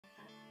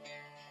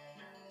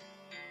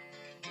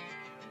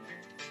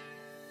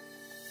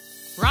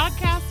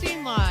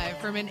Broadcasting live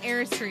from an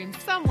Airstream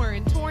somewhere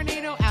in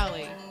Tornado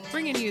Alley,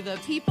 bringing you the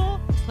people,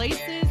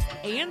 places,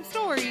 and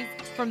stories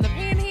from the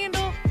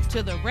Panhandle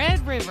to the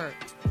Red River.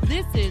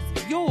 This is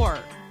your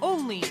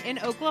Only in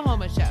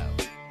Oklahoma show.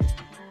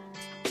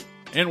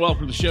 And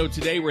welcome to the show.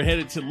 Today we're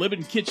headed to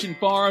Living Kitchen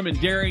Farm and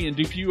Dairy in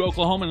Depew,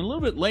 Oklahoma. And a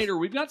little bit later,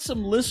 we've got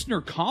some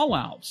listener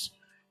call-outs.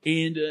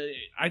 And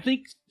I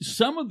think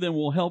some of them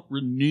will help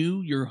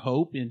renew your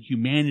hope in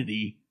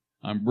humanity.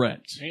 I'm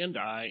Brett. And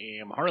I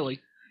am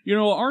Harley. You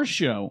know, our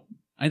show,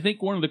 I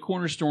think one of the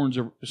cornerstones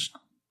of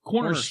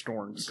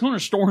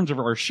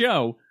our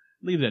show,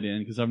 leave that in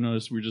because I've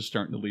noticed we're just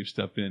starting to leave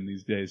stuff in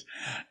these days.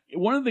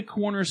 One of the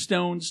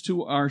cornerstones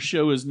to our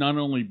show is not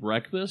only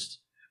breakfast,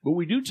 but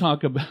we do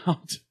talk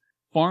about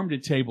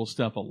farm-to-table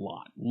stuff a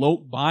lot.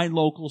 Buy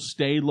local,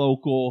 stay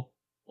local.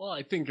 Well,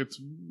 I think it's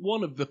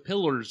one of the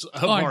pillars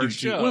of our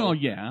show. Well,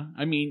 yeah.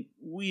 I mean,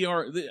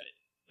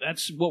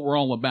 that's what we're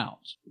all about.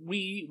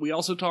 We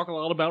also talk a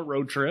lot about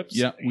road trips.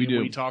 Yeah, we do.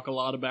 We talk a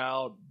lot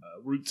about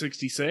Route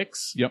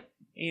 66. Yep.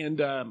 And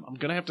I'm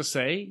going to have to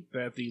say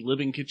that the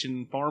Living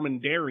Kitchen Farm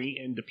and Dairy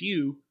in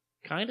Depew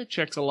kind of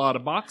checks a lot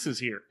of boxes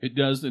here. It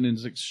does, and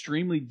it's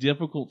extremely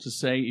difficult to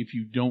say if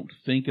you don't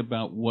think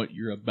about what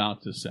you're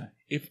about to say.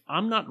 If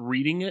I'm not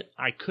reading it,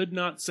 I could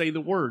not say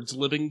the words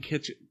Living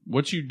Kitchen.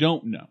 What you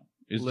don't know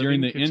is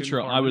during the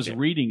intro, I was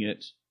reading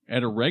it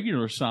at a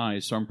regular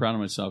size, so I'm proud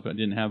of myself. I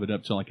didn't have it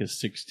up to like a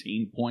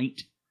 16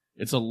 point.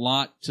 It's a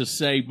lot to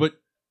say, but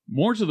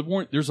more to the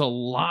point, there's a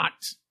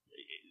lot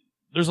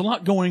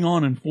going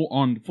on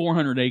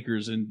 400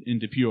 acres in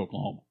Depew,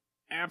 Oklahoma.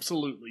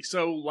 Absolutely.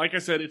 So, like I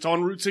said, it's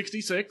on Route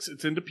 66.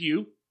 It's in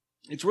Depew.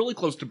 It's really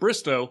close to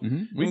Bristow.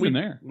 Mm-hmm. We've been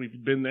there.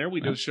 We've been there. We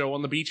did a show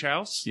on the beach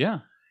house. Yeah.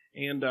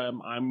 And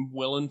I'm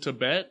willing to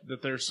bet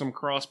that there's some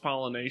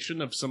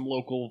cross-pollination of some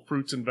local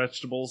fruits and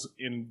vegetables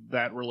in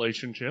that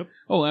relationship.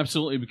 Oh,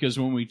 absolutely, because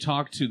when we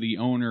talked to the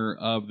owner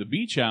of the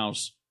beach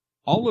house,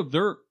 all of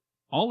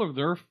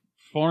their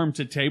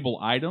farm-to-table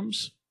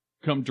items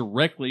come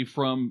directly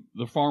from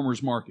the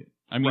farmer's market.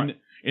 I mean, right.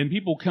 And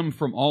people come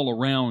from all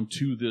around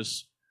to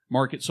this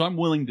market, so I'm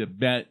willing to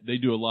bet they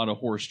do a lot of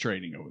horse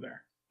trading over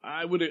there.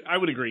 I would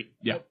agree.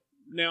 Yeah.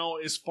 Now,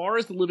 as far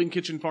as the Living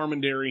Kitchen Farm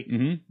and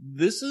Dairy,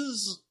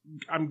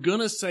 I'm going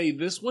to say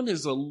this one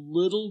is a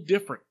little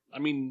different. I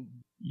mean,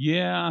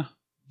 yeah,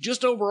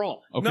 just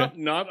overall. Okay.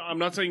 I'm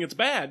not saying it's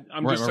bad.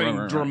 I'm just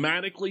saying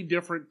dramatically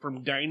different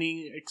from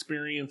dining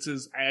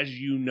experiences as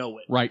you know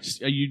it. Right.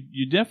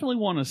 You definitely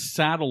want to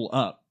saddle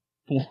up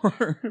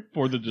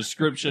for the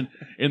description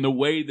and the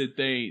way that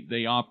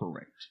they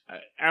operate.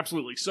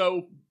 Absolutely.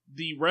 So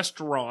the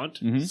restaurant,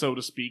 so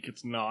to speak,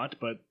 it's not,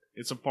 but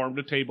it's a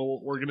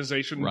farm-to-table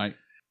organization. Right.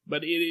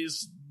 But it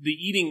is, the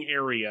eating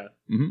area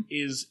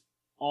is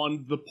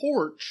on the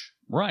porch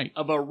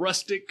of a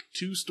rustic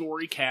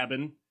 2-story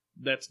cabin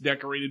that's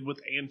decorated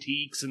with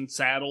antiques and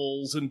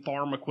saddles and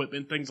farm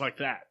equipment, things like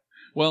that.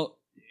 Well,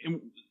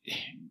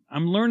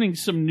 I'm learning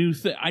some new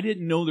things. I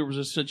didn't know there was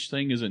a such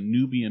thing as a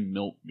Nubian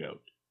milk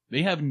goat.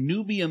 They have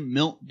Nubian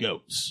milk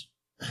goats.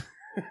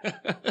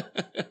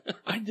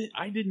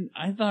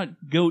 I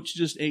thought goats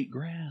just ate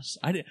grass.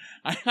 I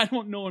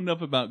don't know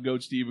enough about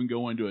goats to even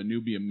go into a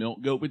Nubian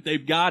milk goat, but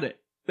they've got it.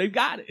 They've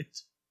got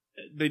it.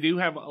 They do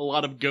have a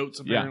lot of goats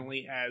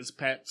apparently as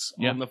pets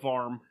on the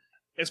farm.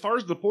 As far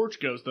as the porch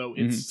goes, though,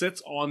 it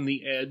sits on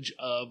the edge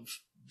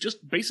of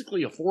just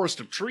basically a forest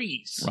of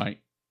trees.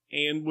 Right.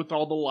 And with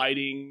all the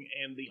lighting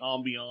and the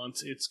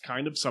ambiance, it's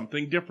kind of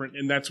something different.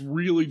 And that's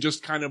really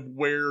just kind of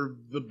where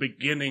the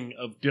beginning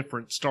of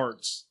different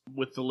starts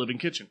with the Living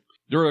Kitchen.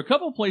 There are a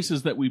couple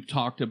places that we've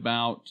talked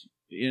about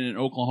in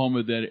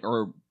Oklahoma that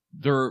are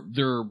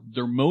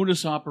their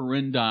modus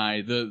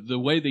operandi, the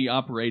way they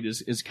operate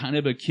is kind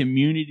of a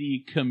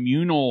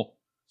communal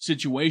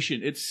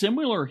situation. It's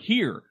similar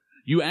here.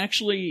 You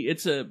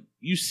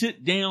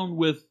sit down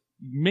with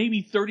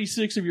maybe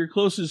 36 of your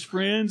closest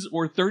friends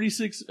or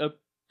 36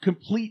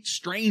 complete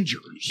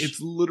strangers. It's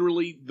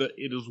literally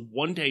it is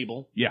one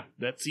table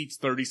that seats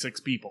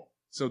 36 people.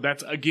 So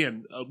that's,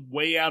 again,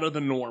 way out of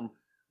the norm.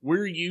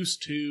 We're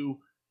used to,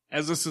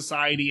 as a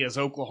society, as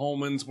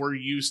Oklahomans, we're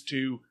used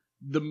to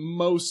the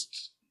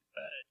most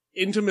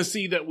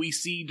intimacy that we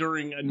see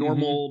during a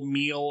normal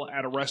meal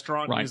at a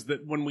restaurant is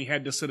that when we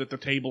had to sit at the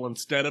table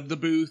instead of the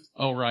booth.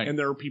 Oh, right. And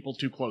there are people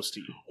too close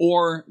to you.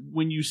 Or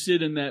when you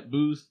sit in that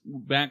booth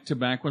back to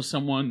back with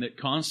someone that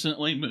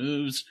constantly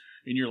moves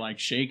and you're like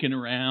shaking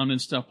around and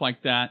stuff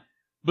like that.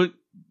 But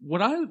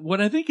what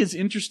I think is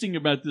interesting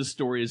about this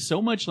story is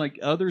so much like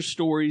other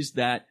stories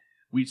that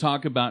we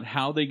talk about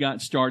how they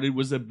got started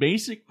was a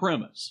basic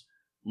premise.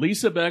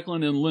 Lisa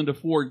Becklin and Linda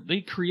Ford,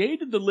 they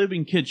created the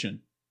Living Kitchen.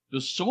 The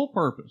sole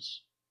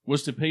purpose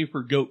was to pay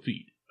for goat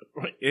feed.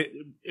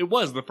 It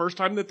was the first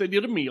time that they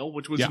did a meal,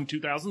 which was in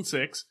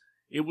 2006.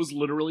 It was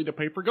literally to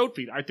pay for goat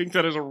feed. I think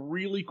that is a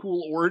really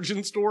cool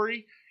origin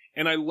story,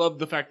 and I love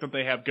the fact that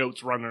they have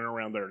goats running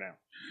around there now.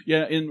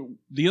 Yeah, and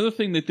the other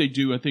thing that they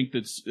do, I think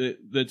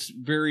that's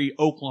very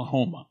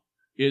Oklahoma,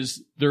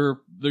 is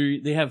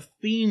they have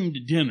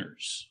themed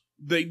dinners.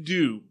 They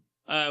do.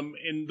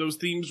 And those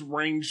themes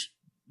range,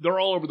 they're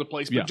all over the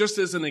place. But just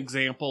as an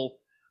example,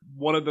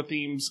 one of the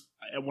themes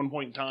at one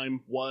point in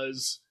time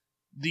was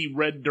the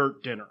red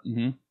dirt dinner.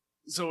 Mm-hmm.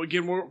 So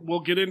again, we'll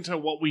get into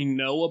what we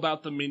know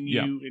about the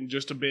menu in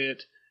just a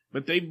bit,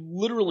 but they've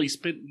literally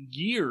spent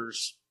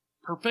years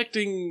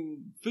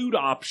perfecting food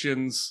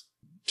options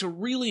to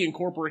really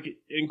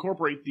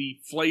incorporate the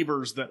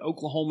flavors that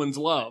Oklahomans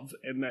love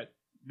and that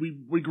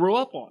we grew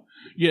up on.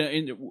 Yeah,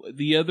 and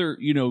the other,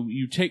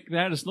 you take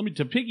that as,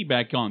 to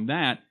piggyback on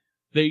that,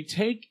 they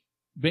take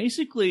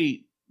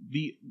basically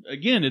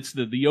it's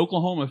the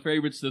Oklahoma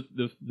favorites,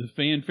 the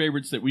fan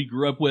favorites that we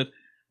grew up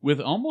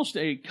with almost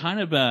a kind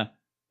of not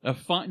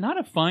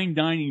a fine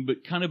dining,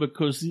 but kind of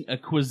a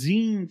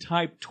cuisine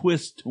type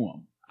twist to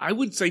them. I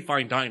would say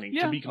fine dining,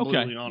 to be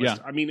completely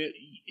honest. Yeah. I mean,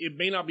 it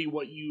may not be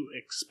what you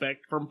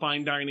expect from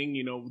fine dining,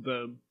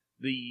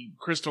 the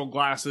crystal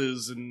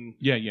glasses and...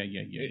 Yeah.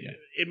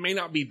 It may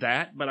not be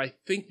that, but I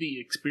think the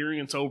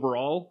experience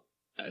overall,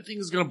 I think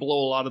is going to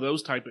blow a lot of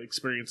those type of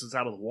experiences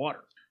out of the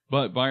water.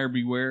 But buyer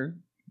beware,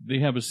 they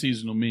have a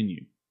seasonal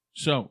menu.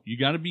 So you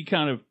got to be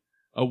kind of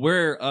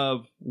aware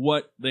of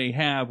what they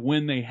have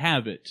when they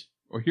have it,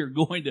 or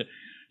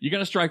you got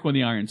to strike when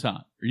the iron's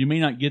hot, or you may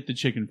not get the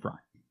chicken fry.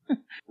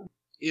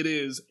 It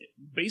is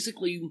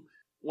basically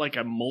like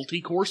a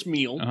multi-course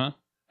meal. Uh-huh.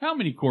 How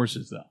many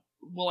courses, though?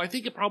 Well, I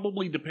think it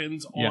probably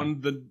depends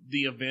on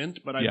the event,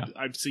 but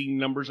I've seen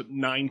numbers at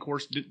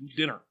 9-course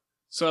dinner.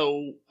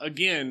 So,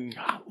 again...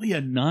 Golly,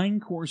 a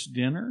 9-course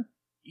dinner?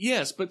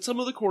 Yes, but some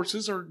of the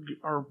courses are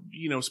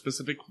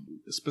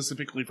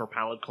specifically for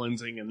palate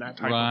cleansing and that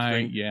type of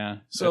thing. Right, yeah.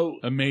 So...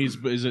 Amaze,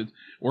 is it...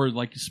 Or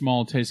like a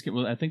small taste...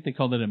 Well, I think they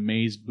call that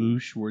amaze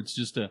bouche, where it's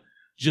just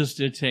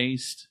a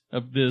taste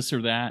of this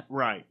or that.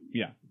 Right.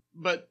 Yeah.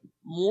 But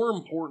more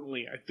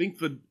importantly, I think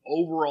the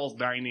overall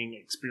dining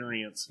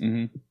experience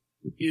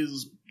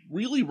is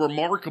really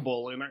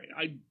remarkable, and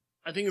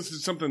I think this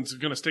is something that's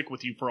going to stick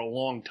with you for a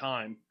long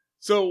time.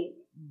 So,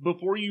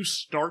 before you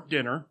start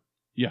dinner...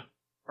 Yeah.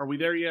 Are we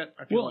there yet?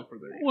 I feel like we're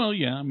there yet. Well,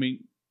 yeah. I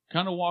mean,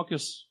 kind of walk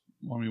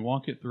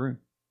it through.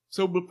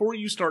 So, before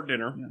you start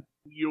dinner,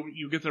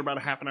 you get there about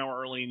a half an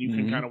hour early, and you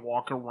can kind of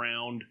walk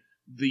around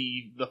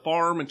the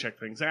farm and check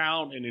things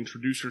out and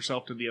introduce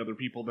yourself to the other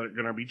people that are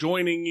going to be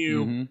joining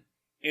you. Mm-hmm.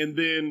 And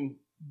then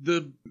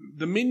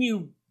the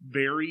menu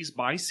varies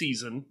by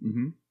season.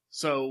 Mm-hmm.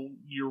 So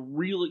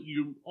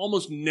you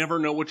almost never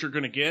know what you're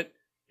going to get.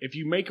 If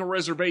you make a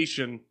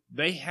reservation,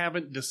 they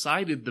haven't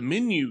decided the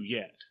menu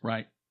yet.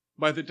 Right.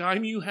 By the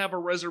time you have a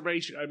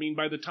reservation,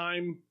 by the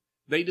time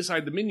they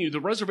decide the menu, the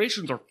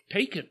reservations are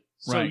taken.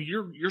 So right.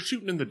 you're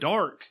shooting in the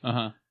dark.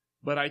 Uh-huh.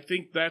 But I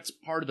think that's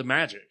part of the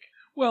magic.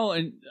 Well,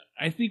 and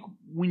I think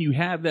when you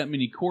have that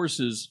many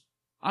courses,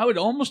 I would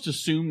almost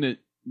assume that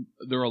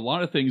there are a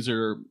lot of things that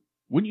are,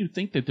 wouldn't you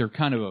think that they're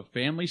kind of a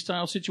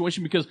family-style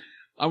situation? Because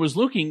I was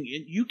looking,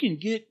 you can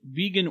get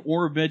vegan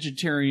or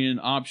vegetarian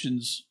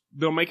options.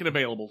 They'll make it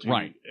available to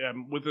right.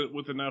 you.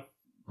 With enough...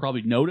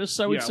 Probably notice,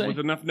 I would say. Yeah, with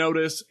enough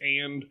notice,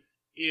 and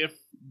if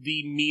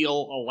the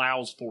meal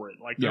allows for it.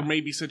 Like, there may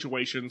be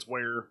situations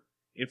where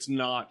it's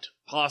not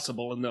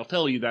possible, and they'll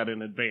tell you that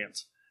in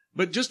advance.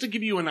 But just to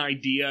give you an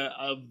idea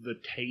of the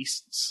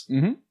tastes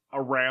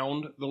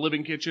around the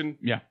Living Kitchen,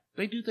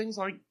 they do things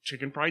like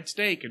chicken fried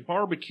steak and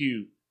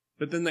barbecue,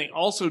 but then they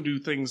also do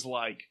things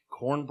like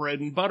cornbread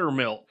and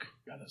buttermilk.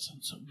 God, that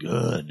sounds so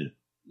good.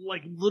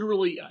 Like,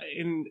 literally,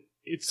 and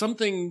it's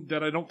something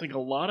that I don't think a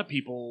lot of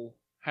people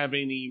have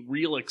any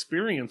real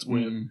experience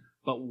with,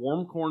 but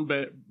warm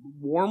cornbread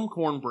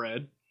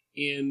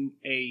in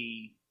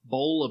a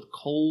bowl of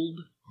cold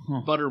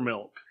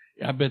buttermilk.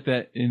 I bet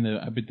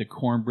the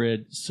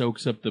cornbread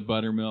soaks up the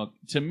buttermilk.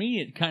 To me,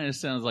 it kind of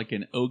sounds like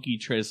an oaky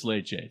tres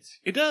leches.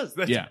 It does.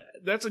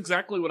 That's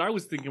exactly what I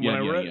was thinking when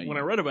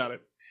I read about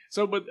it.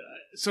 So, but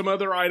some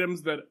other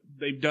items that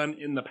they've done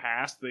in the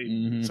past,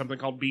 something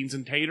called beans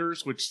and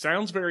taters, which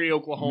sounds very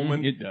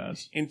Oklahoman. It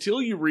does.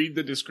 Until you read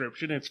the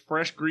description, it's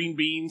fresh green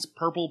beans,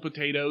 purple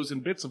potatoes,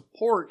 and bits of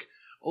pork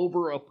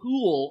over a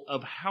pool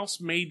of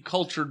house-made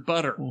cultured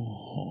butter.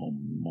 Oh,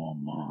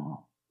 mama.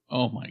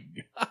 Oh, my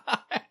God.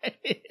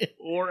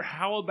 Or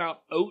how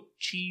about oat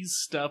cheese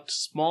stuffed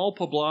small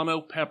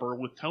poblano pepper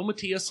with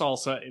tomatillo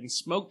salsa and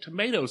smoked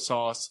tomato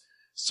sauce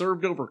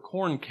served over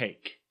corn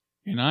cake?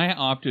 And I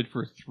opted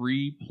for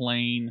 3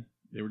 plain,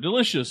 they were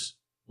delicious,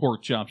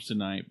 pork chops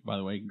tonight, by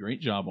the way.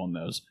 Great job on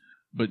those.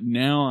 But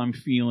now I'm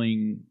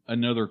feeling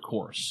another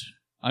course.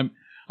 I'm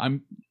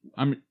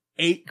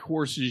 8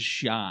 courses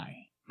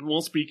shy.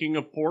 Well, speaking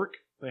of pork,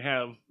 they've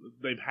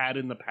had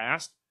in the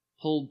past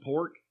pulled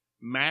pork,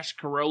 mashed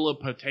Corolla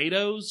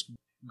potatoes,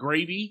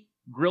 gravy,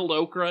 grilled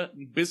okra,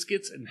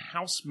 biscuits, and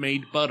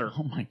house-made butter.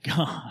 Oh my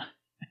God.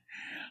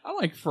 I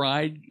like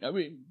fried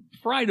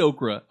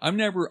okra.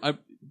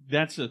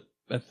 That's a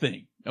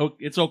thing.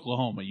 It's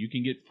Oklahoma. You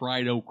can get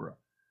fried okra.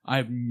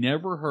 I've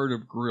never heard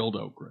of grilled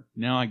okra.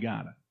 Now I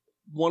got it.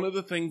 One of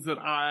the things that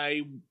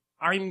I'm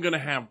going to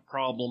have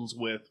problems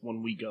with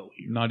when we go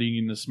here. Not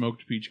eating the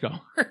smoked peach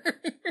collar.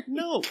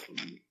 No.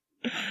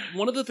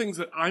 One of the things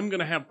that I'm going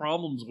to have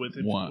problems with,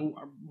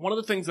 one of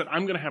the things that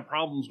I'm going to have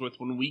problems with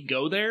when we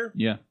go there,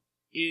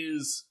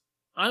 is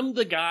I'm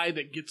the guy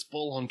that gets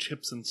full on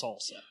chips and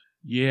salsa.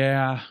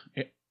 Yeah.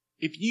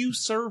 If you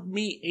serve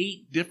me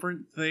 8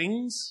 different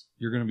things,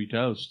 you're going to be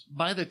toast.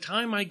 By the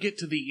time I get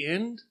to the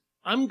end,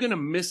 I'm going to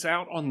miss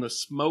out on the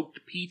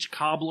smoked peach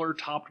cobbler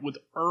topped with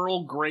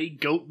Earl Grey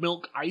goat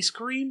milk ice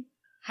cream.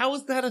 How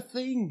is that a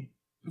thing?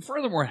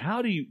 Furthermore,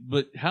 how do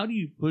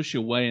you push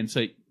away and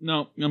say,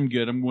 no, I'm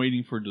good, I'm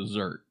waiting for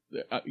dessert?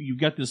 You've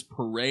got this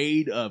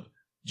parade of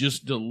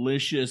just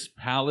delicious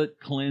palate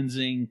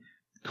cleansing,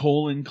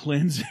 colon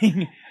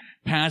cleansing,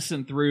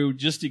 passing through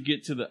just to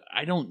get to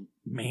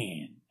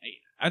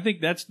I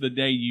think that's the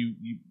day you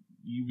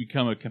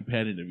become a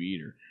competitive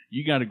eater.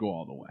 You got to go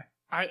all the way.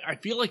 I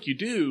feel like you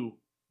do,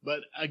 but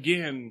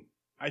again,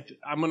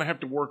 I'm going to have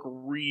to work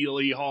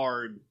really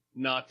hard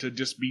not to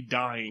just be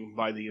dying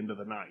by the end of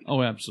the night.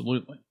 Oh,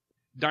 absolutely.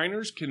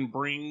 Diners can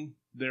bring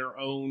their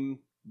own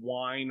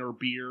wine or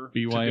beer.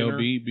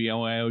 BYOB,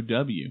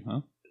 BYOW,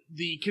 huh?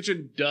 The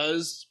kitchen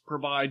does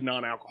provide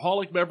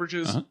non-alcoholic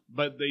beverages,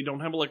 but they don't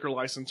have a liquor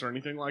license or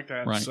anything like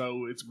that, right.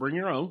 So it's bring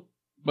your own.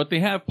 But they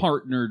have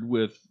partnered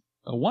with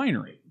a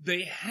winery.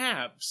 They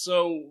have.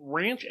 So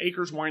Ranch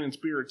Acres Wine and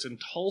Spirits in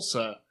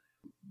Tulsa,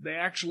 they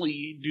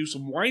actually do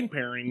some wine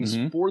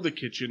pairings for the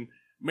kitchen.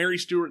 Mary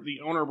Stewart,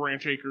 the owner of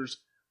Ranch Acres,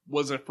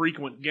 was a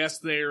frequent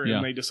guest there,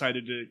 and they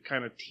decided to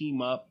kind of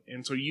team up.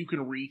 And so you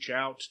can reach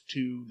out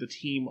to the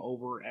team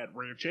over at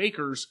Ranch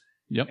Acres,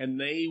 and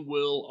they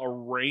will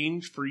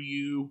arrange for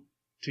you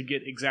to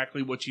get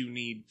exactly what you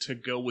need to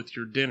go with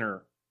your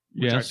dinner,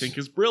 which I think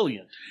is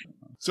brilliant.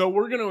 So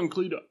we're going to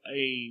include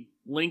a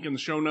link in the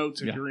show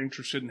notes if you're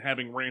interested in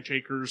having Ranch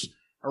Acres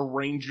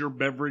arrange your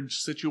beverage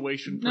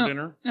situation for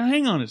dinner. Now,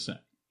 hang on a sec.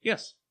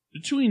 Yes.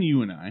 Between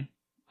you and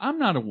I'm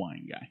not a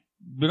wine guy.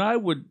 But I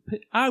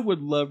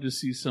would love to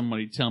see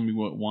somebody tell me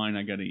what wine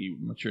I got to eat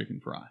with my chicken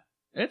fry.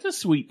 That's a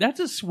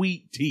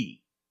sweet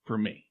tea for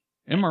me.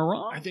 Am I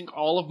wrong? I think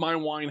all of my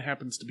wine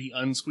happens to be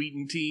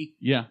unsweetened tea.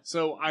 Yeah.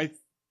 So I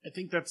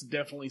think that's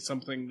definitely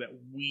something that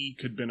we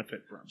could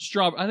benefit from.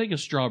 I think a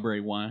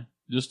strawberry wine,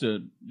 just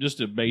a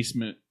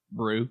basement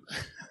brew.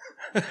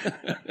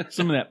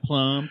 Some of that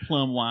plum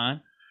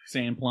wine,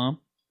 sand plum.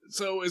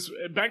 So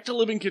back to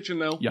Living Kitchen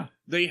though. Yeah.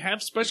 They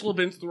have special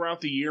events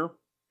throughout the year.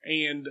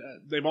 And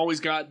they've always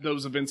got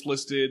those events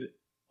listed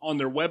on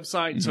their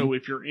website. So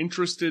if you're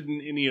interested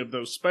in any of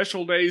those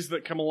special days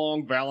that come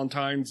along,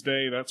 Valentine's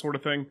Day, that sort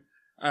of thing,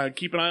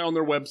 keep an eye on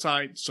their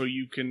website so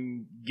you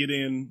can get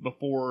in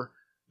before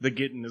the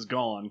getting is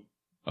gone.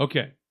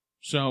 Okay.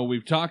 So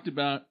we've talked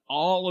about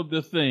all of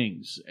the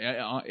things,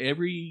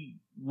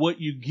 what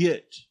you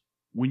get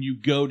when you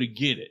go to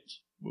get it.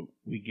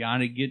 We got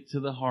to get to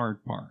the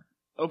hard part.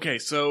 Okay.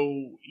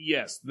 So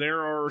yes,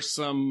 there are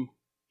some...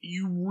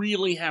 You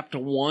really have to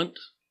want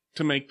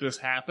to make this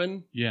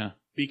happen. Yeah.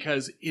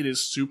 Because it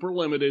is super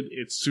limited.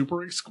 It's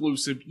super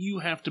exclusive. You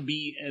have to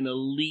be an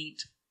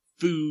elite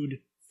food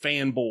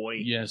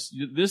fanboy. Yes.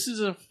 This is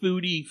a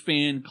foodie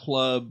fan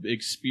club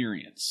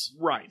experience.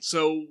 Right.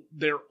 So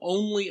they're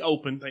only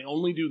open. They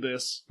only do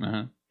this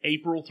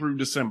April through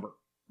December.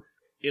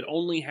 It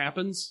only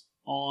happens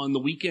on the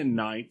weekend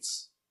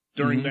nights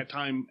during that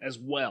time as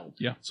well.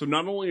 Yeah. So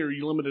not only are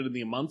you limited in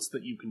the months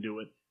that you can do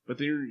it, but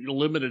you're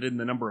limited in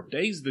the number of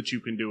days that you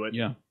can do it.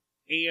 Yeah.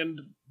 And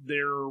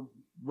their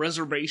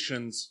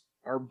reservations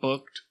are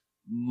booked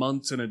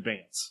months in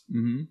advance.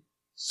 Mm-hmm.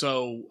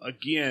 So,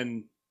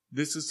 again,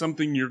 this is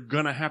something you're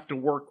going to have to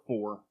work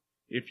for.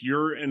 If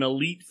you're an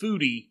elite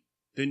foodie,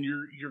 then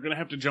you're going to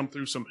have to jump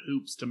through some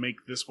hoops to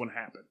make this one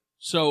happen.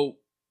 So,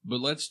 but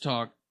let's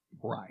talk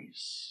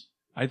price.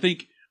 I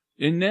think,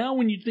 and now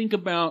when you think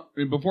about,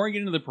 before I get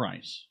into the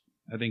price,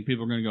 I think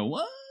people are going to go,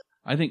 what?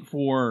 I think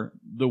for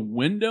the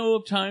window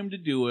of time to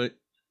do it,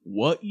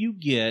 what you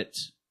get,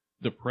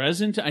 the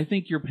present, I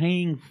think you're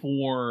paying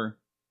for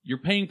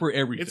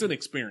everything. It's an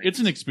experience. It's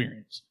an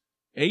experience.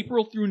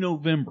 April through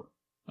November,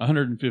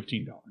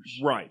 $115.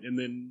 Right. And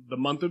then the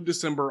month of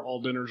December,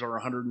 all dinners are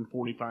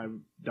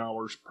 $145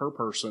 per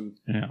person.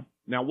 Yeah.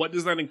 Now, what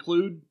does that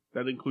include?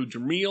 That includes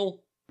your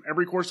meal,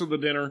 every course of the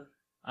dinner,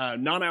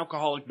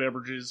 non-alcoholic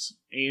beverages,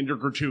 and your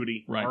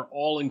gratuity are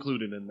all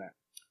included in that.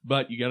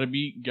 But you got to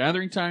be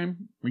gathering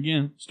time,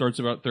 again, starts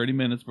about 30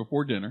 minutes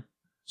before dinner.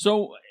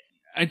 So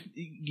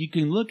you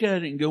can look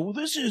at it and go, well,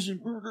 this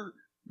isn't burger.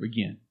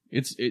 Again,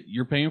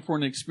 you're paying for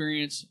an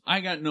experience. I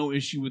got no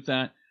issue with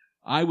that.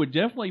 I would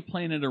definitely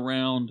plan it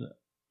around.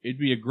 It'd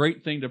be a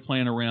great thing to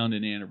plan around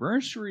an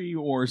anniversary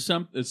or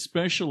a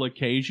special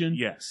occasion.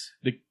 Yes.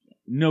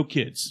 No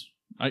kids.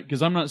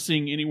 Because I'm not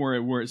seeing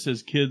anywhere where it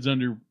says kids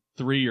under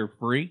 3 are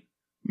free.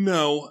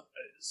 No.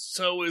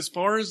 So as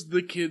far as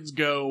the kids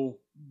go,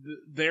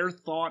 their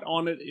thought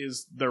on it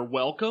is they're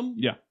welcome.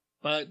 Yeah.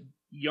 But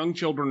young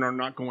children are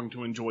not going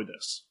to enjoy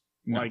this.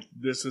 No. Like,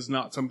 this is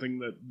not something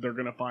that they're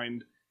going to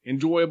find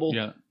enjoyable.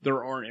 Yeah.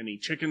 There aren't any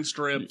chicken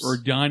strips. Or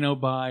Dino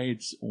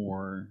Bites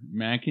or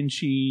mac and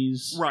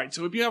cheese. Right.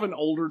 So if you have an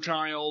older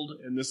child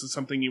and this is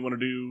something you want to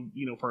do,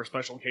 for a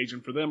special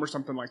occasion for them or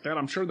something like that,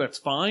 I'm sure that's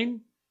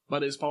fine.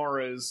 But as far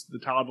as the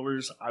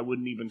toddlers, I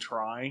wouldn't even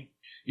try.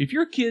 If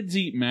your kids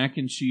eat mac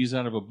and cheese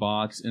out of a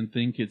box and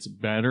think it's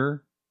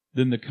better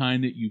than the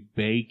kind that you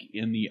bake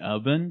in the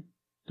oven,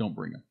 don't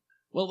bring them.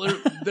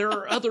 Well, there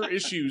are other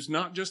issues,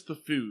 not just the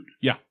food.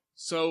 Yeah.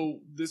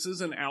 So this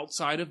is an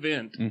outside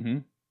event,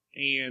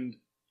 and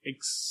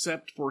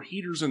except for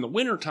heaters in the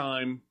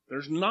wintertime,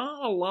 there's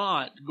not a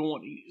lot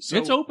going. So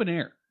it's open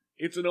air.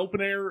 It's an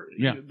open air.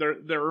 Yeah.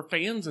 There are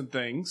fans and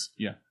things.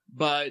 Yeah.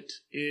 But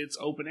it's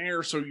open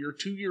air, so your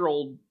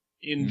 2-year-old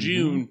in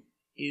June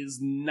is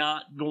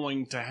not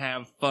going to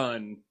have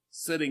fun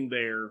sitting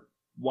there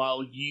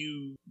while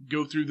you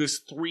go through this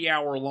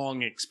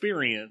 3-hour-long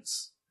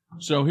experience.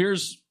 So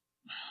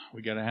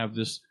we got to have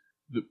this.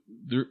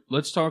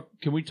 Let's talk.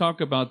 Can we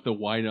talk about the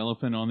white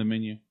elephant on the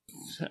menu?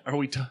 Are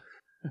we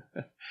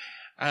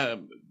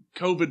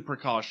COVID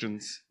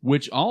precautions,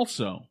 which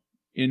also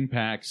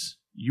impacts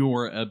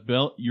your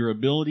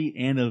ability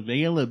and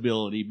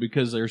availability,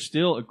 because they're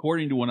still,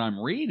 according to what I'm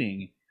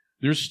reading,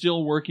 they're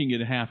still working at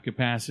half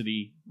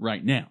capacity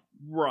right now.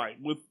 Right.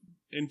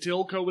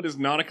 Until COVID is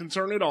not a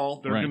concern at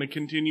all, they're going to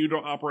continue to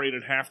operate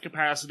at half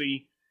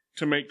capacity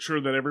to make sure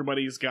that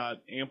everybody's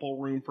got ample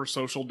room for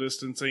social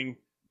distancing.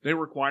 They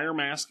require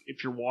masks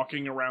if you're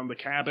walking around the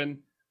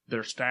cabin.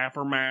 Their staff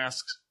are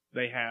masked.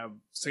 They have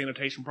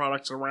sanitation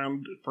products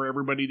around for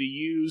everybody to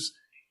use.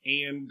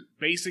 And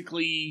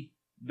basically,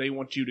 they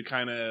want you to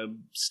kind of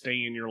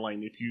stay in your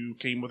lane. If you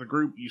came with a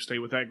group, you stay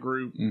with that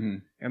group.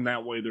 And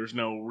that way there's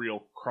no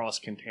real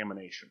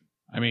cross-contamination.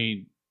 I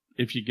mean,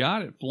 if you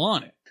got it,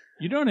 flaunt it.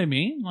 You know what I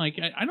mean? Like,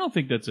 I don't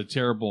think that's a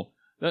terrible...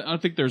 I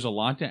think there's a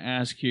lot to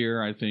ask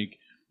here. I think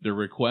the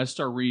requests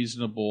are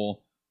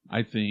reasonable.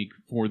 I think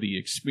for the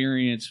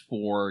experience,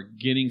 for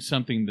getting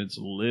something that's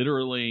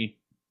literally...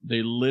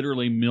 They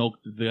literally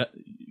milked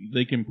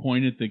they can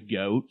point at the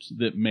goat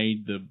that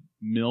made the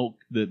milk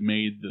that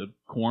made the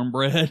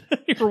cornbread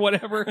or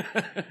whatever.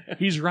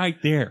 He's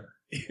right there.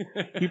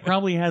 He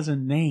probably has a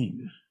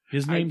name.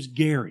 His name's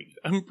Gary.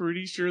 I'm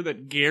pretty sure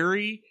that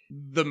Gary,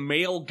 the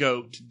male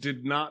goat,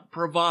 did not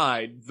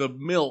provide the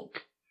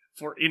milk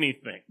for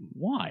anything.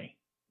 Why?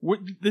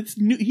 That's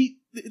new.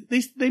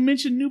 They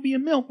mentioned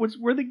Nubian milk.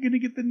 Where are they going to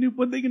get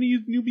what are they going to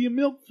use Nubian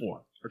milk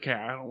for? Okay,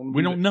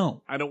 we don't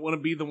know. I don't want to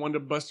be the one to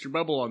bust your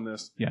bubble on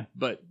this. Yeah.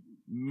 But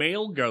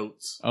male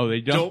goats they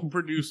don't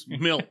produce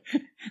milk.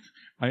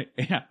 I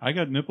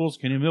got nipples.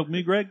 Can you milk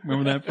me, Greg?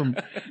 Remember that from...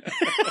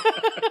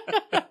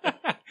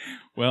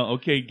 Well,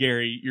 okay,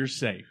 Gary, you're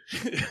safe.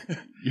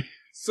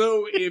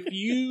 So if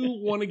you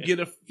want to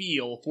get a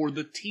feel for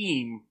the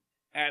team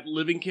at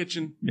Living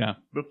Kitchen,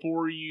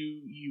 before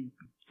you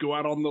go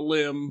out on the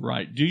limb,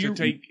 right?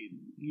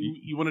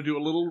 You want to do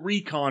a little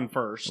recon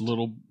first, a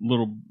little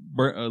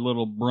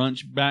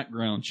brunch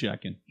background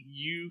checking.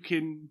 You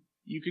can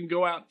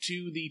go out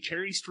to the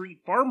Cherry Street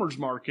Farmers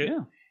Market,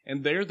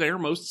 and they're there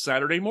most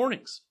Saturday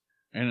mornings.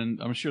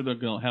 And I'm sure they're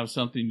going to have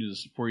something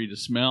for you to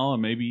smell,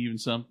 and maybe even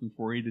something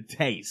for you to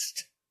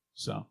taste.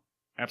 So,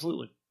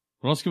 absolutely.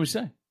 What else can we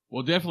say?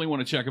 Well, definitely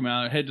want to check them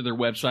out. Head to their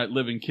website,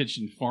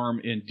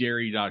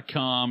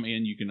 livingkitchenfarmanddairy.com,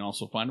 and you can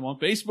also find them on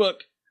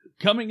Facebook.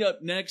 Coming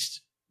up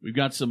next, we've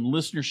got some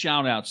listener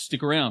shout-outs.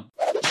 Stick around.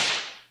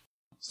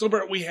 So,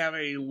 Bert, we have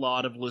a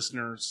lot of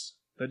listeners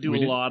that do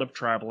a lot of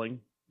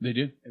traveling. They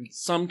do. And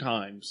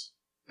sometimes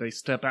they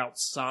step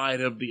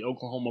outside of the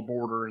Oklahoma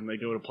border and they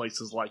go to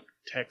places like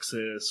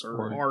Texas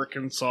or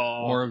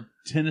Arkansas. Or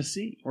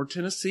Tennessee.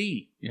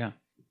 Yeah.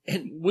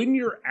 And when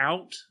you're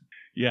out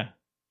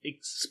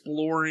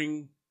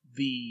exploring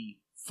the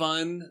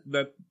fun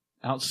that...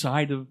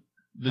 outside of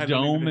the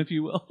dome, if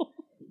you will.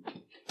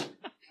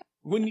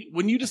 When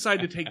you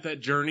decide to take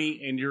that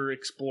journey and you're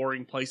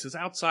exploring places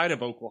outside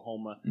of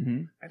Oklahoma,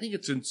 I think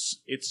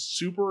it's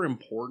super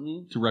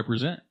important to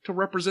represent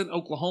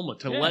Oklahoma,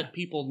 to let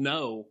people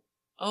know,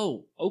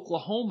 oh,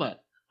 Oklahoma,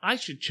 I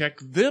should check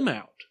them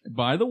out.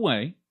 By the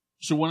way,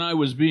 so when I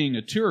was being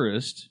a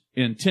tourist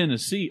in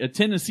Tennessee, a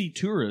Tennessee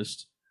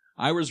tourist,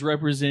 I was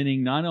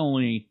representing not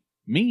only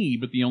me,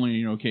 but the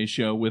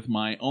OnlyinOKShow with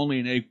my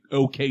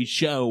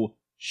OnlyinOKShow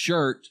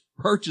shirt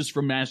purchased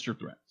from Master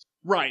Threads.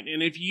 Right,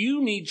 and if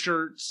you need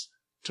shirts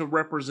to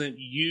represent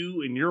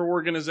you and your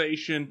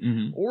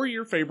organization or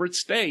your favorite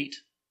state,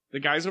 the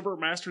guys over at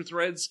Master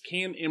Threads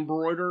can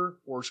embroider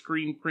or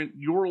screen print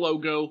your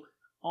logo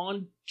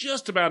on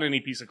just about any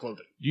piece of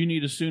clothing. Do you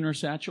need a Sooner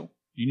satchel?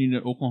 Do you need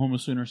an Oklahoma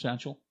Sooner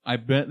satchel? I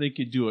bet they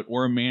could do it.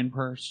 Or a man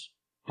purse,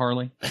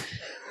 Harley.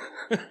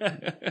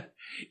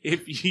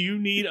 If you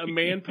need a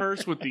man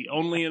purse with the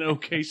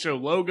OnlyinOKShow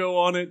logo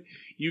on it,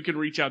 you can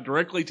reach out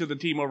directly to the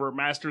team over at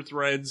Master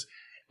Threads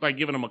by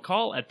giving them a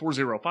call at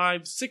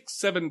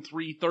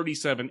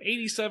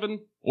 405-673-3787.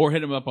 Or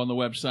hit them up on the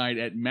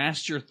website at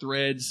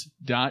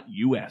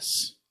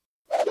masterthreads.us.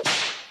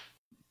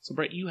 So,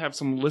 Brett, you have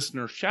some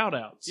listener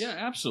shout-outs. Yeah,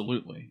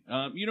 absolutely.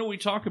 We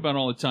talk about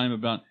all the time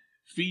about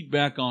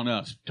feedback on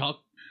us.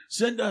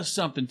 Send us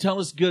something. Tell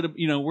us good.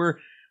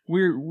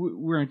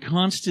 We're in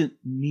constant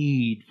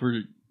need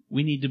for.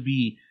 We need to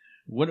be.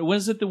 What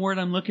was it? The word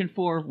I'm looking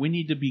for? We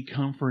need to be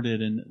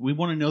comforted, and we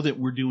want to know that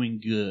we're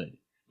doing good.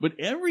 But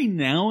every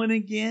now and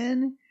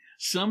again,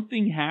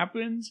 something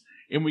happens,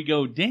 and we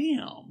go,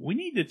 "Damn! We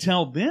need to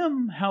tell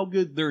them how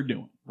good they're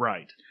doing."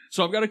 Right.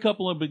 So I've got a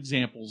couple of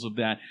examples of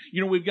that.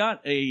 We've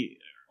got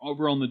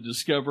over on the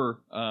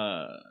Discover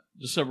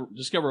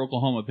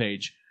Oklahoma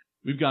page.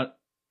 We've got,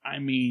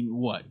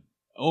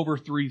 over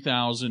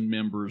 3,000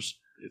 members.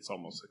 It's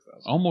almost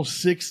 6,000.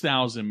 Almost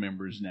 6,000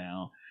 members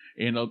now.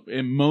 And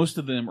most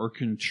of them are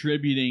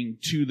contributing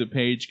to the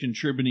page,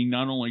 contributing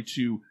not only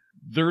to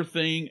their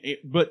thing,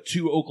 but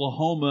to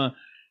Oklahoma.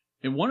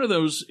 And one of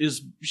those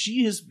is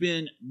she has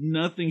been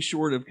nothing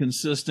short of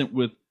consistent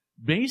with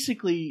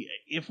basically,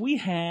 if we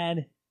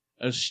had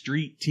a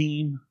street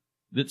team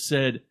that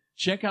said,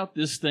 check out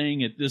this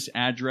thing at this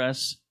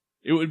address,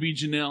 it would be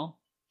Janelle.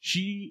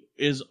 She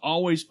is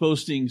always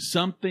posting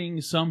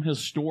something, some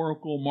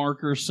historical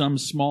marker, some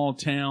small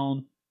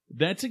town.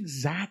 That's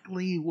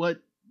exactly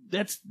what...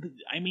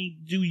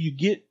 do you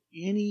get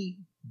any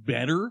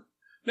better?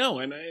 No,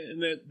 and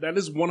that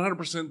is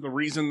 100% the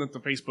reason that the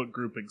Facebook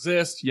group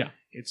exists. Yeah.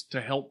 It's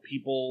to help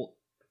people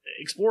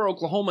explore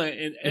Oklahoma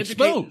and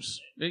educate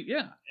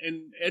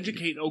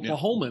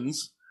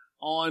Oklahomans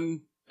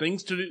on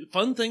things to do,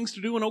 fun things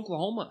to do in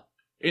Oklahoma.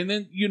 And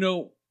then,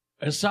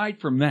 aside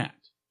from that,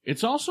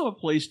 it's also a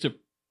place to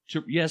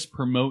yes,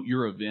 promote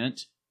your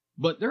event,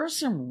 but there are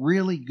some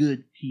really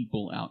good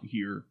people out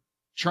here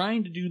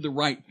trying to do the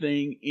right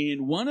thing,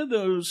 and one of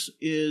those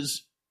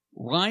is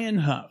Ryan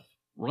Huff.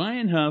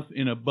 Ryan Huff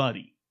and a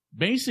buddy.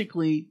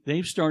 Basically,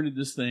 they've started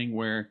this thing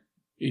where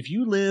if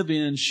you live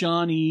in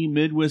Shawnee,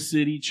 Midwest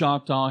City,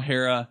 Choctaw,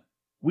 Hera,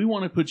 we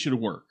want to put you to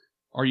work.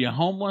 Are you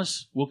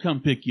homeless? We'll come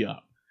pick you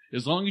up.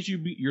 As long as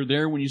you're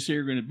there when you say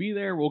you're going to be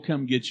there, we'll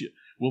come get you.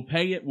 We'll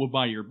pay it. We'll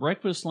buy your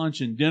breakfast,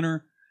 lunch, and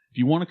dinner. If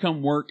you want to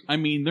come work,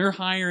 they're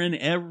hiring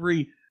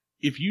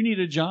if you need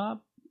a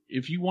job,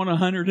 if you want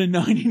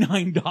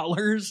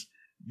 $199,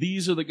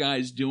 these are the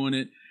guys doing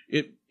it.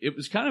 It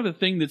was kind of a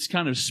thing that's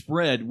kind of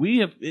spread.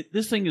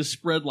 This thing is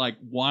spread like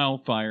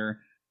wildfire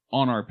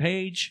on our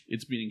page.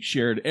 It's being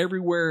shared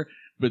everywhere.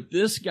 But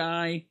this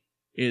guy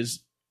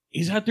he's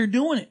out there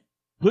doing it,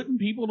 putting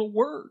people to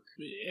work.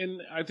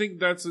 And I think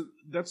that's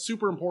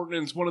super important.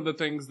 And it's one of the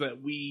things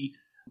that we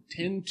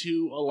tend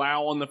to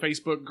allow on the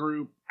Facebook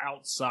group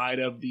outside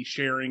of the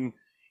sharing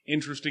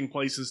interesting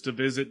places to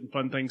visit and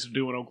fun things to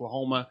do in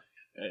Oklahoma.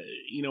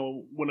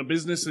 When a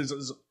business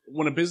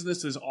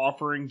is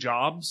offering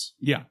jobs,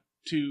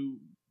 to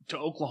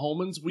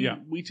Oklahomans,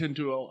 we tend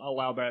to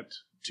allow that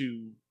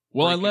to.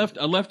 Well, I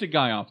left a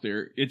guy off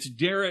there. It's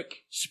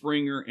Derek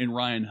Springer and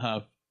Ryan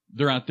Huff.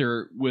 They're out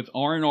there with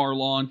R&R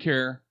Lawn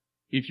Care.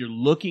 If you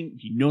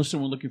know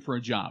someone looking for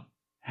a job,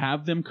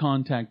 have them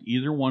contact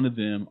either one of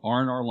them.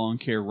 R&R Lawn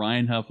Care,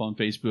 Ryan Huff on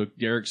Facebook,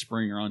 Derek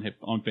Springer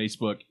on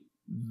Facebook.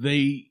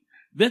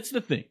 That's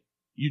the thing.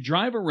 You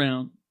drive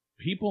around.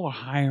 People are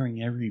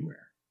hiring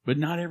everywhere, but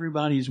not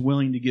everybody is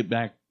willing to get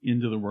back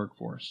into the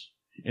workforce.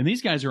 And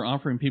these guys are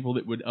offering people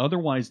that would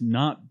otherwise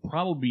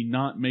probably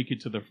not make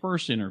it to the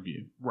first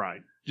interview.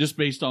 Right. Just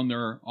based on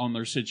their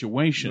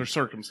situation.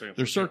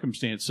 Their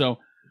circumstance. So,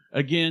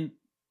 again,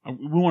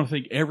 we want to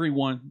thank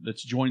everyone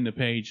that's joined the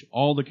page,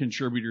 all the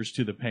contributors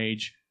to the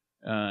page.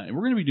 And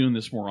we're going to be doing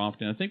this more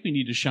often. I think we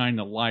need to shine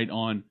the light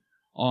on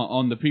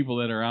the people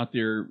that are out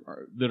there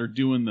that are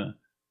doing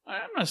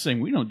I'm not saying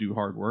we don't do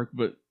hard work,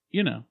 but,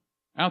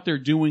 out there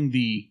doing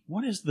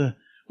what's the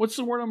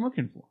word I'm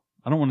looking for?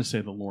 I don't want to say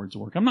the Lord's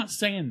work. I'm not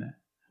saying that.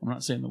 I'm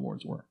not saying the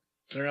Lord's work.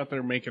 They're out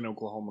there making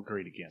Oklahoma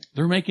great again.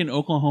 They're making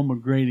Oklahoma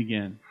great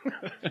again.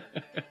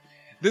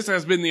 This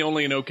has been the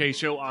Only in OK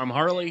Show. I'm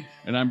Harley.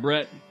 And I'm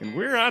Brett. And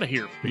we're out of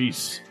here.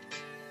 Peace.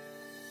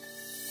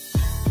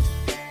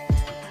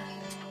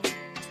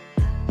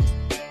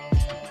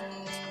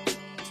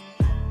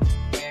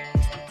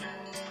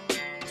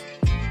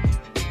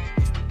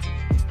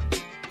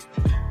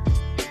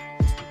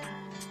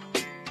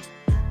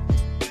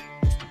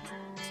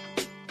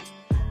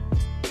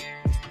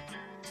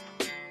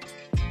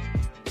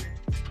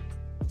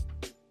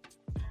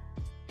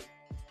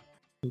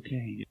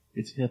 Okay,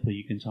 it's HIPAA.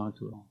 You can talk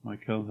to it. My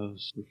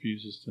co-host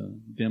refuses to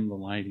dim the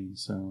lighting,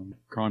 so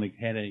chronic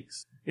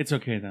headaches. It's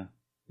okay, though.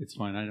 It's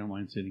fine. I don't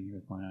mind sitting here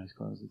with my eyes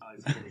closed.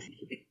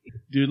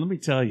 Dude, let me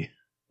tell you.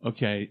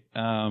 Okay,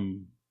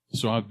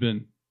 so I've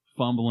been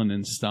fumbling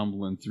and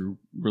stumbling through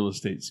real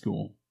estate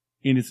school.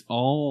 And it's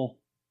all...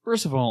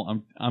 First of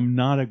all, I'm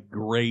not a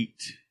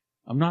great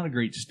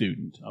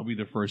student. I'll be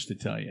the first to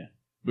tell you.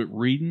 But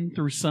reading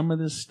through some of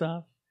this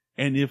stuff,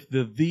 and if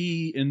the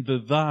thee and the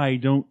thy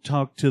don't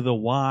talk to the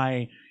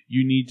why,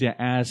 you need to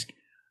ask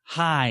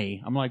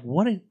hi. I'm like,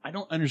 what? I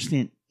don't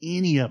understand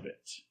any of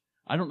it.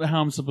 I don't know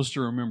how I'm supposed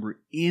to remember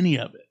any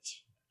of it.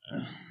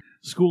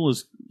 School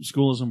is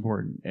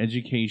important.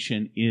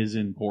 Education is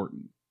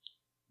important.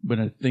 But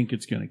I think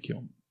it's going to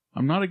kill me.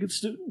 I'm not a good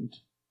student.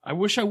 I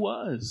wish I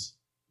was.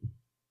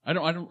 I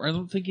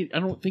don't think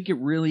it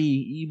really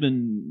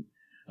even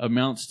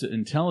amounts to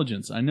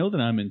intelligence. I know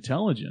that I'm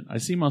intelligent. I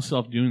see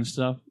myself doing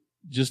stuff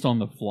just on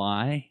the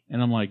fly,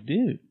 and I'm like,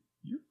 dude,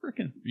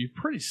 you're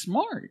pretty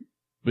smart.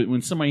 But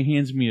when somebody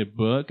hands me a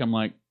book, I'm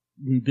like,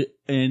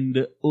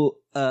 they're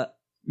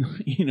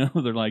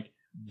like,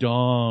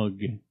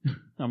 dog.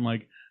 I'm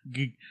like,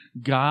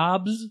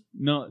 gobs?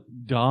 No,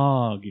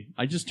 dog.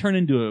 I just turn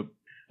into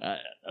a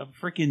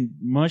freaking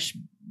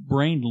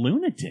mush-brained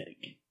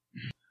lunatic.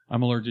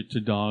 I'm allergic to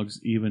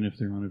dogs even if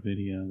they're on a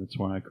video. That's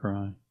why I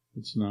cry.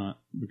 It's not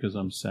because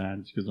I'm sad.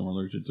 It's because I'm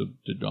allergic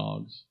to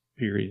dogs,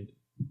 period.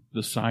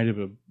 The sight of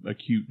a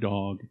cute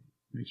dog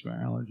makes my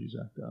allergies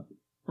act up.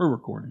 We're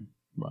recording,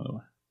 by the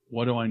way.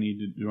 What do I need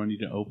to do? I need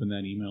to open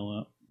that email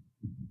up?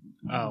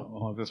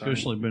 Oh, I've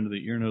officially been to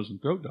the ear, nose,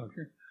 and throat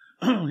doctor.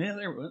 Yeah,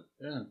 there we go.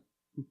 Yeah.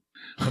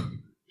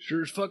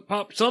 Sure as fuck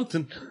popped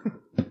something.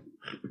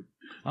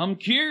 I'm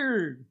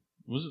cured.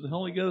 Was it the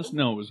Holy Ghost?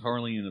 No, it was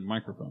Harley in the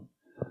microphone.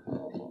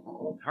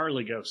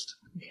 Harley Ghost.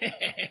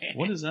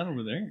 What is that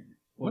over there?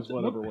 What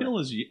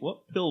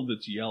pill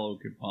that's yellow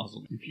could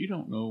possibly... If you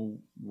don't know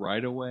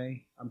right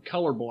away... I'm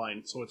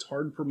colorblind, so it's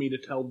hard for me to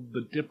tell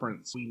the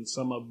difference between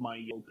some of my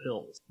yellow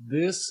pills.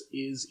 This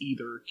is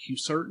either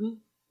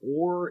Q-Certain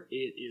or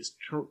it is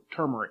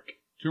turmeric.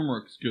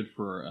 Turmeric's good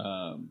for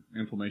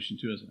inflammation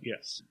too, isn't it?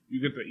 Yes. You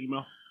get the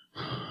email?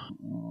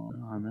 Oh,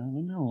 man,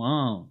 leave me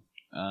alone.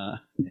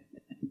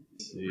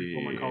 See.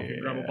 Pour my coffee,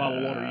 grab a bottle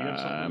of water. You have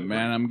something?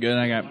 Man, I'm good.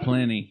 I got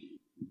plenty.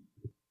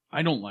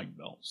 I don't like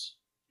belts.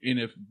 And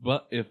if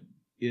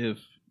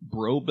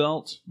Bro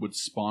Belt would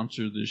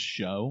sponsor this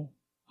show,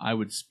 I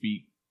would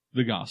speak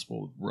the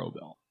gospel with Bro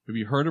Belt. Have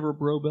you heard of a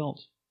Bro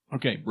Belt?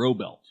 Okay, Bro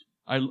Belt.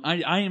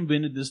 I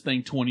invented this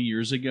thing 20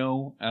 years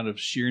ago out of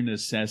sheer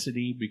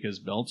necessity because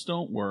belts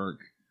don't work.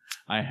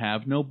 I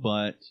have no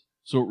butt.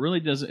 So it really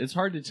doesn't... It's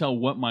hard to tell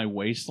what my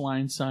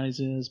waistline size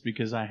is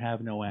because I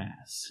have no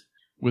ass.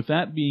 With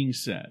that being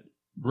said,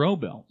 Bro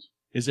Belt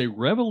is a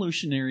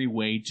revolutionary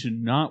way to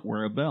not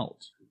wear a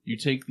belt. You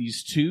take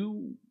these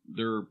two,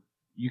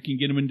 you can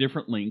get them in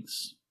different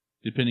lengths,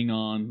 depending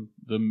on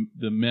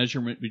the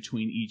measurement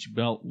between each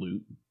belt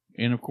loop.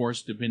 And, of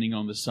course, depending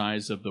on the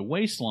size of the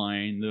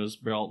waistline, those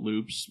belt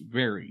loops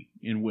vary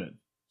in width.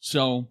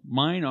 So,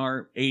 mine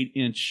are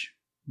 8-inch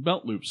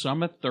belt loops, so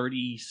I'm at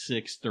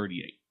 36,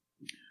 38.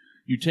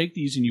 You take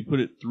these and you put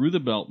it through the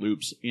belt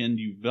loops, and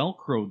you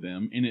Velcro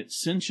them, and it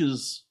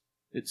cinches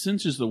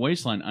the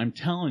waistline. I'm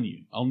telling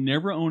you, I'll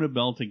never own a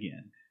belt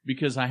again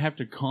because I have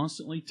to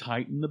constantly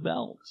tighten the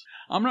belt.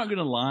 I'm not going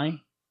to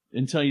lie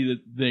and tell you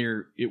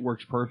that it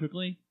works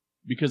perfectly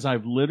because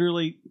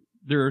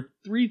there are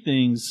 3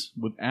 things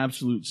with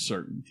absolute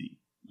certainty,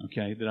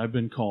 okay, that I've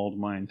been called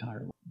my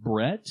entire life.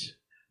 Brett,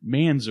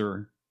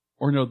 Manzer,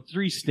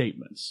 3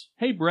 statements.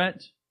 Hey,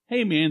 Brett.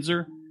 Hey,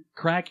 Manzer.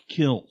 Crack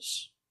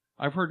kills.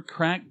 I've heard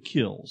crack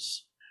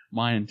kills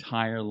my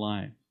entire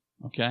life,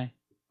 okay?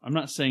 I'm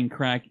not saying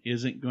crack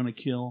isn't going to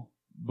kill,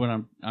 but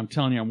I'm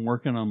telling you I'm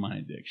working on my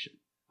addiction.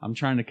 I'm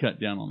trying to cut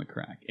down on the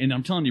crack. And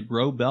I'm telling you,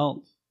 Bro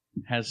Belt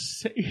has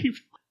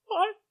saved...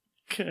 What?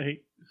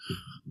 Okay.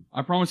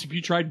 I promise if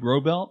you tried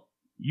Bro Belt,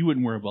 you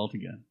wouldn't wear a belt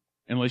again.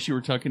 Unless you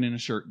were tucking in a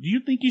shirt. Do you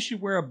think you should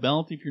wear a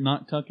belt if you're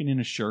not tucking in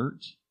a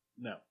shirt?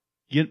 No.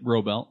 Get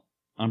Bro Belt.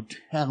 I'm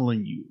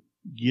telling you.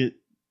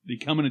 They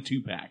come in a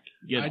 2-pack.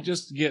 I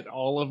just get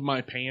all of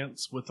my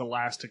pants with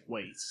elastic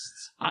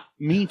waists.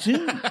 Me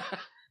too.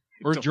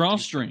 Or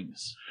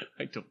drawstrings.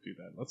 I don't do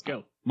that. Let's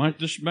go.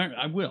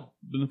 I will.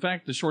 But in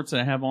fact, the shorts that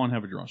I have on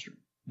have a drawstring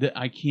that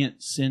I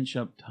can't cinch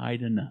up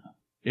tight enough.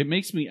 It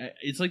makes me...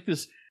 It's like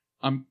this...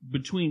 I'm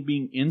between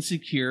being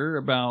insecure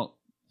about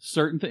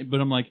certain things,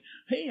 but I'm like,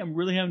 hey, I'm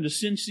really having to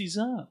cinch these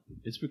up.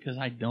 It's because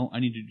I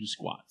need to do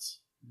squats.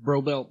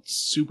 Bro Belt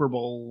Super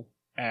Bowl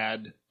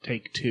ad,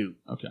 take 2.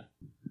 Okay.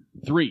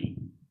 3,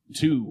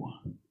 2,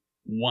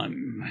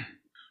 1.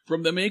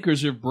 From the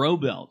makers of Bro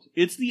Belt,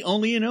 it's the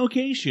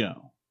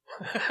OnlyinOKShow.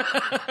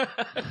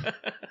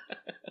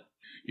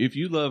 If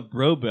you love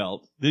Bro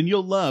Belt, then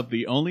you'll love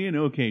the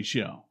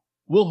OnlyinOKShow.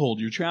 We'll hold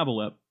your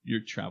travel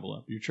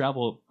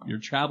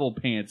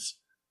pants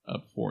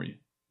up for you.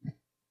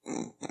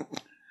 Do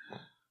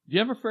you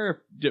have a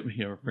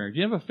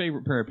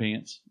favorite pair of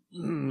pants?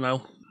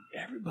 No.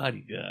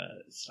 Everybody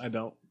does. I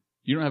don't.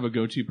 You don't have a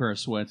go-to pair of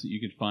sweats that you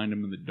could find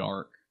them in the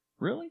dark?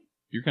 Really?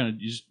 You're kind of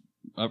just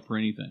up for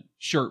anything.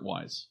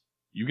 Shirt-wise.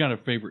 You got a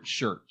favorite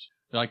shirt.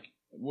 Like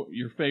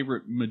your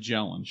favorite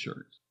Magellan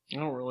shirt. I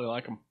don't really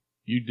like them.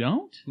 You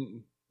don't?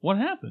 Mm-mm. What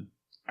happened?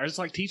 I just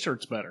like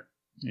t-shirts better.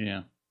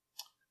 Yeah.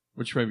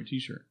 What's your favorite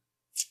t-shirt?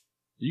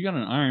 You got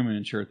an Iron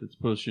Man shirt that's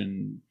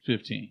pushing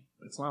 15.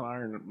 It's not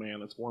Iron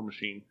Man, it's War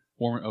Machine.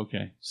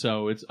 Okay.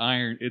 So it's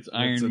Iron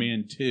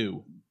Man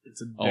 2.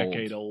 It's a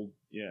decade old.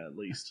 Yeah, at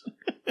least.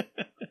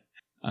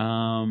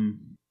 I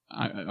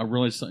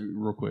realized something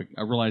real quick.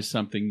 I realized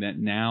something that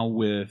now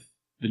with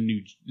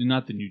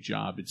not the new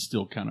job, it's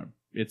still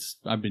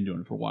I've been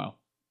doing it for a while.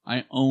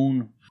 I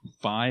own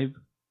 5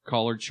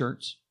 collared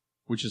shirts,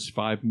 which is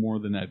 5 more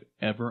than I've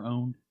ever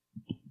owned.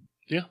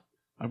 Yeah.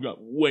 I've got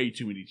way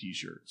too many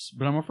t-shirts,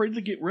 but I'm afraid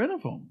to get rid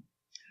of them.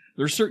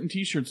 There's certain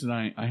t-shirts that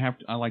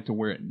I like to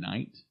wear at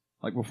night.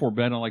 Like before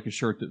bed, I like a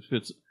shirt that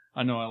fits.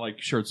 I know I like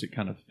shirts that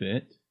kind of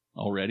fit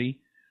already,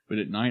 but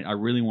at night, I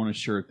really want a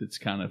shirt that's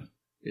kind of,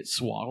 it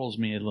swaddles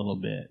me a little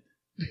bit.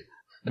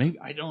 Maybe,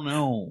 I don't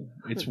know.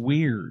 It's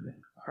weird.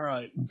 All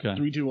right. Okay.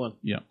 3, 2, 1.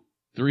 Yeah.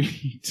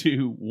 3,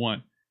 2,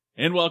 1.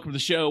 And welcome to the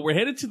show. We're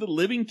headed to the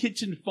Living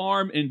Kitchen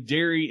Farm and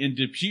Dairy in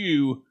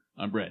Depew.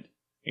 I'm Brett.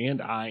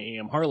 And I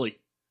am Harley.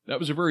 That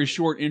was a very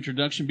short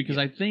introduction because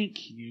I think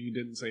You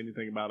didn't say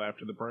anything about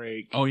after the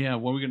break. Oh yeah,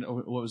 what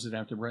was it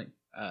after break?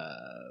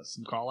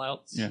 Some call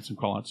outs. Yeah, some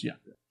call outs, yeah.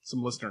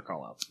 Some listener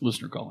call outs.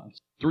 Listener call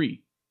outs.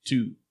 3,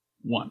 2,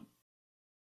 1.